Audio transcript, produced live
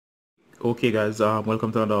Okay guys,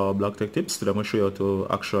 welcome to another Blog Tech Tips. Today I'm going to show you how to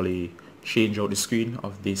actually change out the screen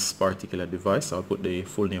of this particular device. I'll put the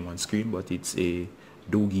full name on screen, but it's a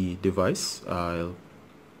Doogee device.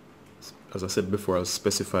 As I said before, I'll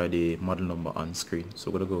specify the model number on screen.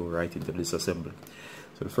 So we're going to go right into disassembly.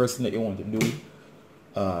 So the first thing that you want to do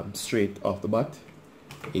straight off the bat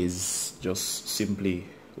is just simply,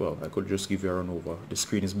 well, I could just give you a run over. The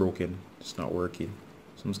screen is broken, it's not working.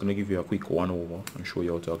 So I'm just going to give you a quick one over and show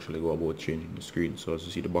you how to actually go about changing the screen. So as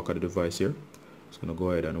you see the back of the device here, I'm just going to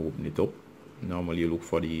go ahead and open it up. Normally you look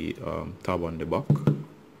for the tab on the back.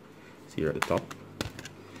 It's here at the top.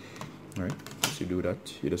 Alright, so you do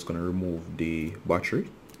that, you're just going to remove the battery.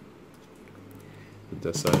 Put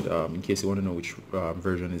that aside. In case you want to know which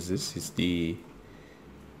version is this, it's the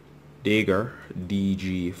dagger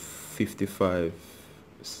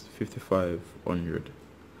DG550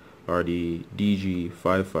 or the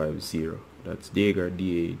DG550. That's dagger,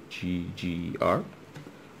 D-A-G-G-E-R.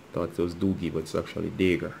 Thought it was Doogee, but it's actually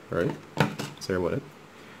dagger, right? Sorry about that.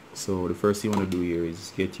 So the first thing you want to do here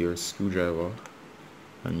is get your screwdriver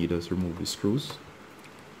and you just remove the screws.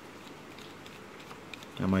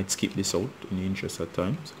 I might skip this out in the interest of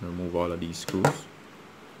time, so I'm going to remove all of these screws.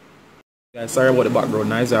 Guys, sorry about the background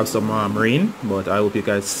noise. I have some rain, but I hope you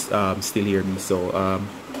guys still hear me. So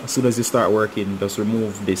as soon as you start working, just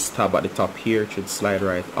remove this tab at the top here. It should slide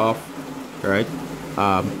right off. Right.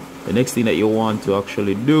 The next thing that you want to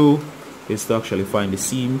actually do is to actually find the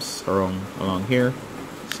seams along here.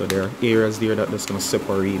 So there are areas there that just gonna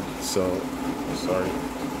separate. So sorry,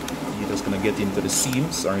 you're just gonna get into the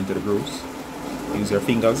seams or into the grooves. Use your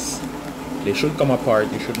fingers. They should come apart.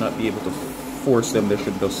 You should not be able to force them. They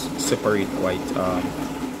should just separate quite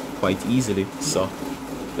easily. So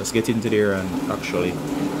just get into there and actually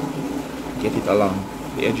get it along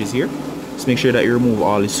the edges here. Just make sure that you remove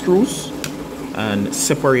all the screws and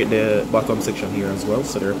separate the bottom section here as well.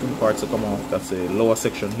 So there are two parts to come off. That's the lower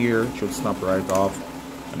section here, it should snap right off,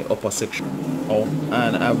 and the upper section. Oh,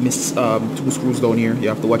 and I've missed two screws down here. You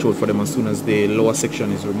have to watch out for them as soon as the lower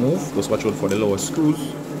section is removed. Just watch out for the lower screws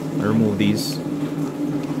and remove these.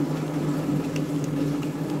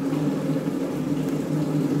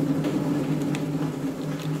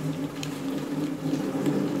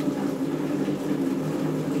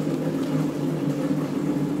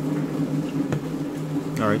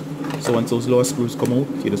 Alright, so once those lower screws come out,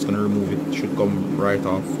 you're just going to remove it. It should come right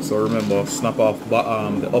off. So remember, snap off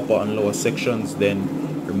the upper and lower sections, then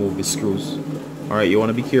remove the screws. Alright, you want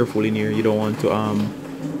to be careful in here. You don't want to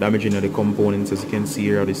damage any of the components. As you can see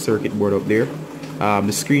here, the circuit board up there.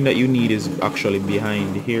 The screen that you need is actually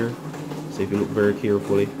behind here. So if you look very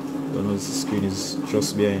carefully, you'll notice the screen is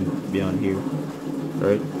just behind here.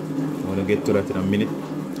 Alright, I'm going to get to that in a minute.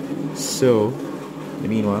 So, in the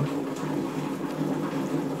meanwhile,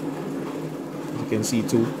 you can see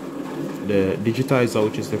too, the digitizer,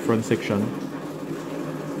 which is the front section,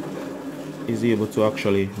 is able to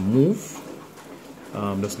actually move.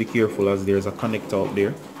 Just be careful, as there's a connector up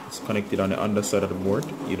there. It's connected on the underside of the board.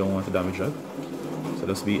 You don't want to damage that, so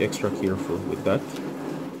just be extra careful with that.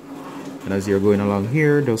 And as you're going along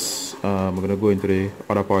here, just we're going to go into the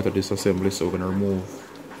other part of this assembly. So we're going to remove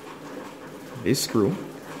this screw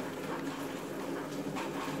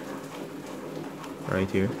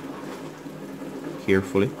right here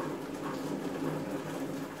carefully.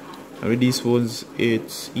 And with these phones,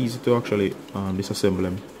 it's easy to actually disassemble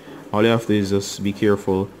them. All you have to do is just be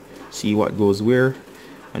careful, see what goes where,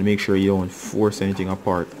 and make sure you don't force anything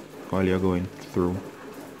apart while you're going through.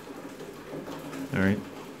 Alright,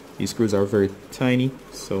 these screws are very tiny,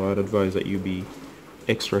 so I'd advise that you be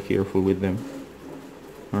extra careful with them.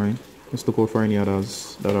 Alright, let's look out for any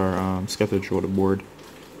others that are scattered through the board.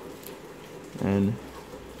 And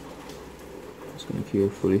just going to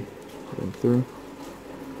carefully put them through.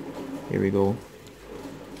 Here we go.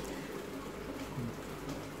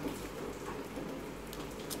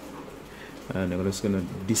 And I'm just going to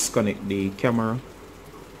disconnect the camera.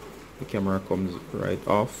 The camera comes right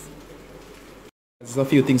off. There's a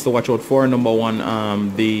few things to watch out for. Number one,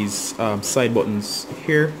 these side buttons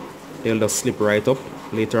here, they'll just slip right up.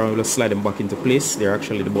 Later on we'll just slide them back into place. They're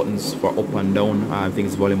actually the buttons for up and down. I think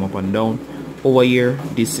it's volume up and down. Over here,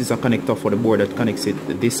 this is a connector for the board that connects it.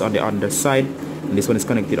 This on the underside, and this one is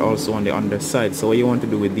connected also on the underside. So what you want to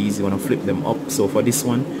do with these, you want to flip them up. So for this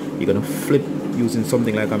one, you're going to flip using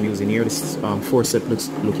something like I'm using here, this forceps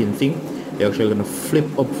looking thing. You're actually going to flip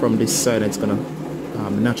up from this side, and it's going to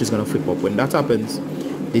the notch is going to flip up. When that happens,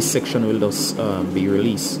 this section will just be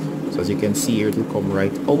released. So as you can see here, it will come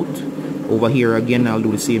right out. Over here again, I'll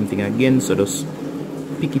do the same thing again. So just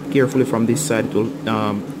pick it carefully from this side to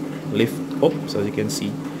lift up. So as you can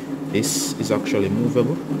see, this is actually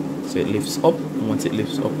movable, so it lifts up, and once it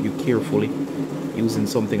lifts up, you carefully, using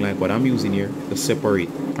something like what I'm using here, to separate.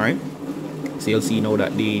 Alright, so you'll see now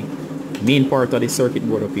that the main part of the circuit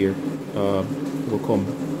board up here will come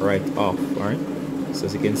right off. Alright, so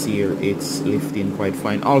as you can see here, it's lifting quite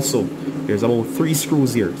fine. Also, there's about 3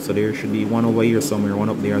 screws here, so there should be one over here somewhere, one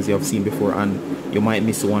up there as you have seen before, and you might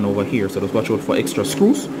miss one over here, so just watch out for extra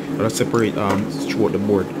screws that separate throughout the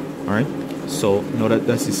board. Alright, so now that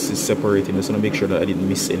this is separating, just want to make sure that I didn't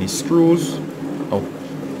miss any screws. Oh,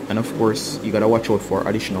 and of course you gotta watch out for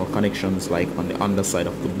additional connections like on the underside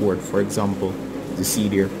of the board. For example, you see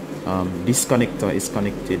there, this connector is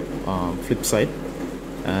connected flip side,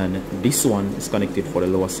 and this one is connected for the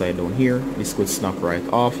lower side down here. This could snap right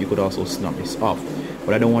off. You could also snap this off,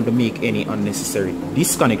 but I don't want to make any unnecessary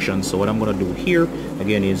disconnection. So what I'm gonna do here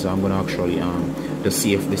again is I'm gonna actually just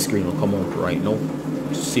see if the screen will come out right now,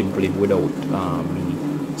 simply without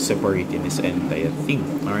me separating this entire thing.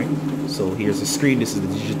 Alright, so here's the screen. This is the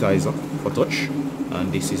digitizer for touch,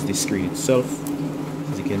 and this is the screen itself.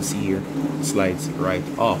 As you can see here, it slides right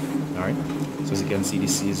off. Alright, so as you can see,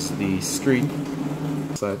 this is the screen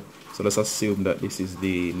side. So let's assume that this is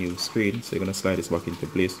the new screen, so you're gonna slide this back into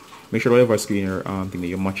place. Make sure whatever screen or thing that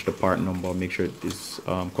you match the part number, make sure it is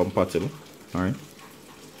compatible. Alright,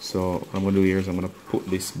 so what I'm gonna do here is I'm gonna put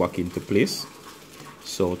this back into place.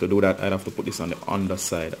 So to do that, I'd have to put this on the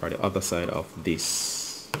underside or the other side of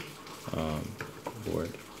this board.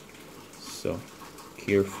 So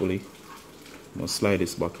carefully, I'm gonna slide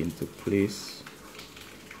this back into place.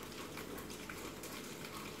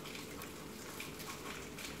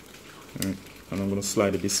 Alright, and I'm gonna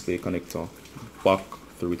slide the display connector back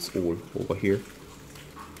through its hole over here.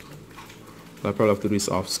 I'll probably have to do this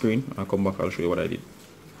off screen. I'll come back, I'll show you what I did.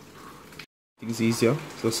 It's easier,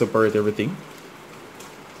 so separate everything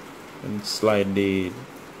and slide the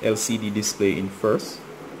LCD display in first.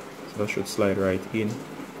 So that should slide right in.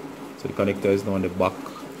 So the connector is now on the back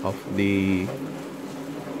of the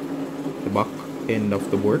back end of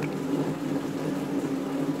the board.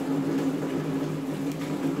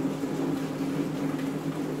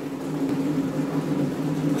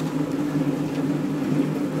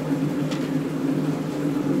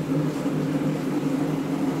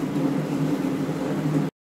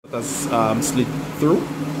 That's slid through.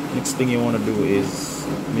 Next thing you want to do is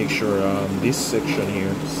make sure this section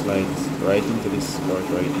here slides right into this part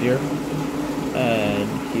right here, and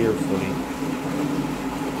carefully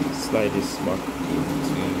slide this back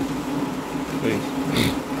into place.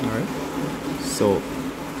 Alright, so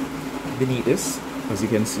beneath this, as you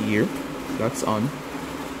can see here, that's on.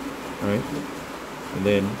 Alright, and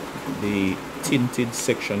then the tinted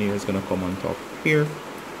section here is going to come on top here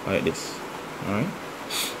like this. Alright,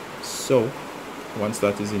 so once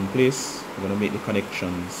that is in place, we're going to make the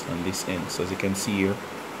connections on this end. So as you can see here,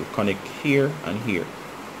 we connect here and here.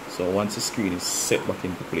 So once the screen is set back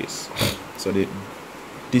into place, so the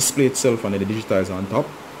display itself and the digitizer on top,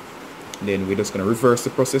 then we're just going to reverse the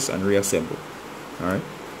process and reassemble. Alright,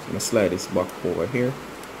 so I'm going to slide this back over here.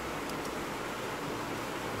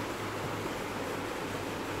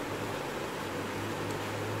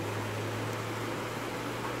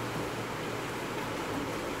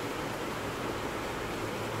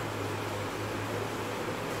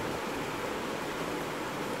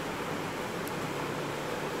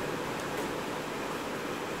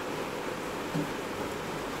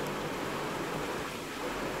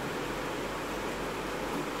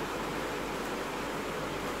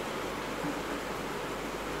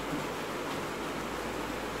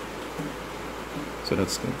 So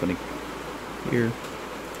that's going to connect here.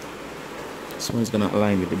 This one's going to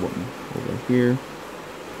align with the button over here.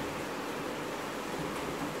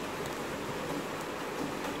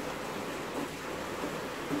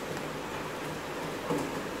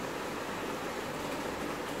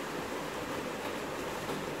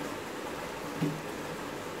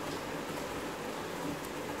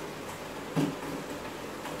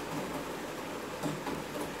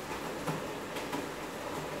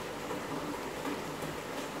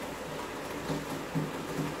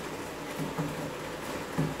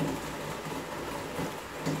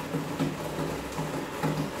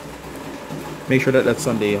 Make sure that that's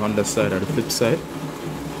on the underside or the flip side.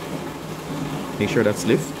 Make sure that's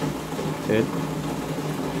lift. Okay.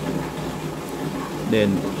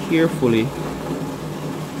 Then carefully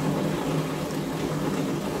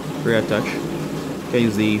reattach. Okay,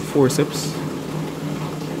 use the forceps.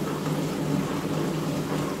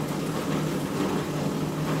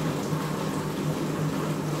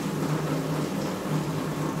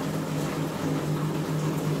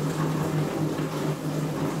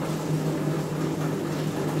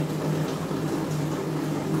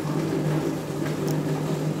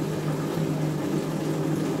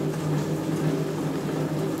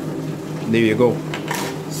 there you go.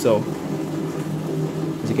 So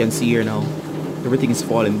as you can see here now, everything is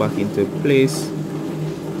falling back into place.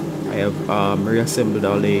 I have reassembled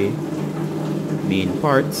all the main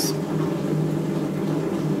parts.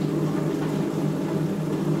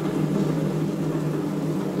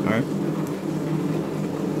 Alright.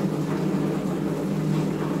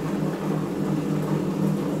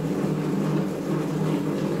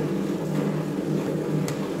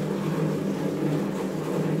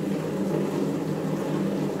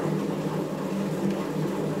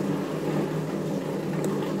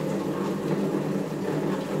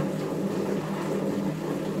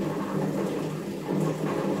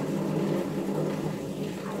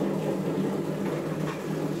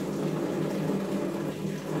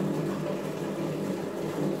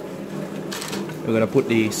 We're gonna put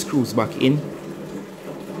the screws back in.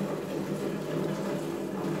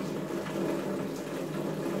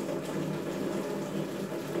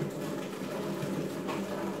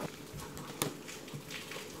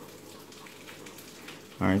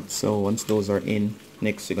 Alright, so once those are in,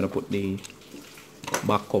 next you're gonna put the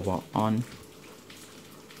back cover on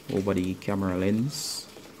over the camera lens.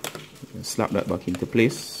 Slap that back into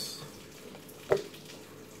place.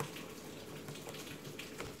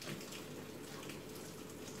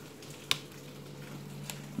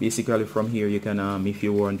 Basically from here you can, if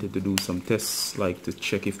you wanted to do some tests, like to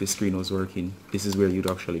check if the screen was working, this is where you'd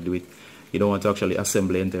actually do it. You don't want to actually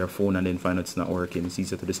assemble the entire phone and then find out it's not working. It's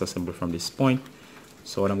easier to disassemble from this point.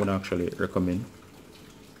 So what I'm going to actually recommend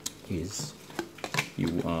is you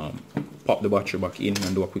pop the battery back in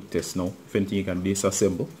and do a quick test now. If anything, you can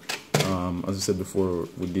disassemble. As I said before,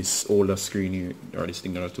 with this older screen here, or this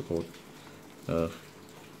thing that I took out. So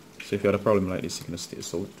if you had a problem like this, you can stay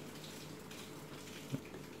out.